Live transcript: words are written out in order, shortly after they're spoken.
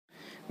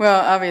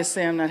Well,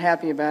 obviously, I'm not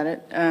happy about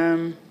it.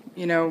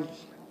 You know,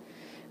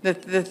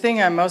 the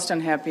thing I'm most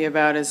unhappy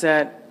about is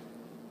that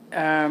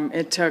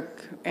it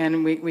took,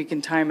 and we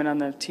can time it on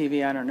the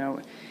TV, I don't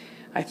know.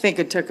 I think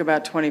it took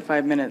about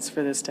 25 minutes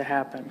for this to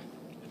happen.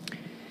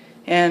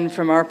 And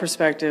from our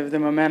perspective, the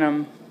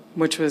momentum,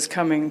 which was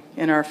coming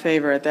in our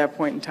favor at that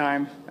point in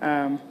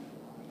time,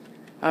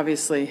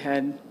 obviously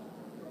had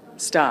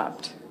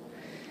stopped.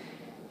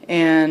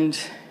 And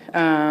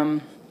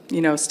you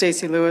know,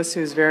 Stacey Lewis,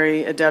 who's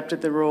very adept at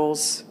the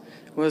rules,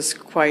 was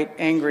quite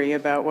angry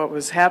about what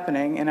was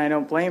happening, and I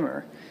don't blame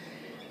her.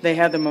 They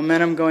had the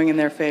momentum going in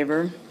their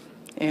favor,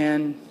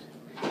 and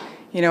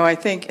you know, I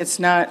think it's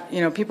not,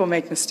 you know, people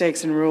make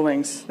mistakes in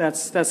rulings.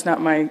 That's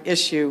not my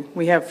issue.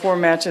 We have 4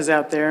 matches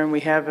out there, and we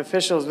have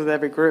officials with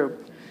every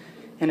group,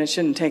 and it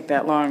shouldn't take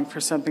that long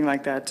for something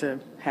like that to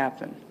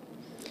happen.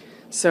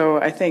 So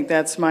I think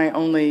that's my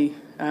only,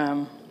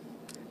 and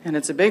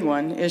it's a big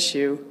one,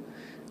 issue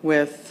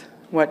with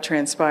what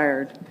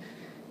transpired,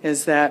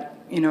 is that,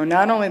 you know,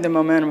 not only the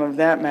momentum of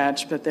that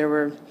match, but there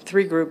were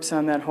 3 groups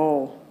on that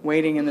hole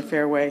waiting in the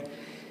fairway.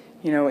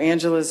 You know,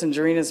 Angela's and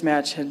Jarina's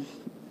match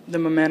the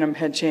momentum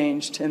had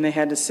changed, and they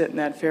had to sit in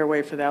that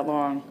fairway for that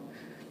long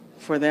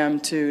for them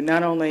to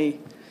not only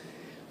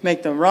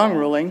make the wrong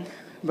ruling,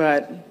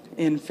 but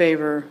in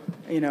favor,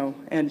 you know,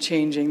 and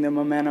changing the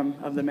momentum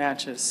of the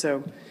matches.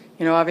 So,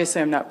 you know,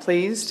 obviously I'm not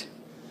pleased,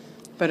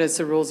 but it's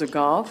the rules of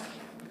golf.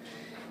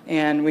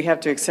 And we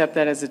have to accept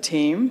that as a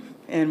team,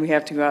 and we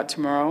have to go out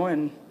tomorrow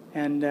and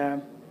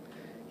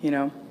you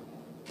know,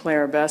 play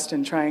our best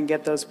and try and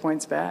get those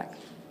points back.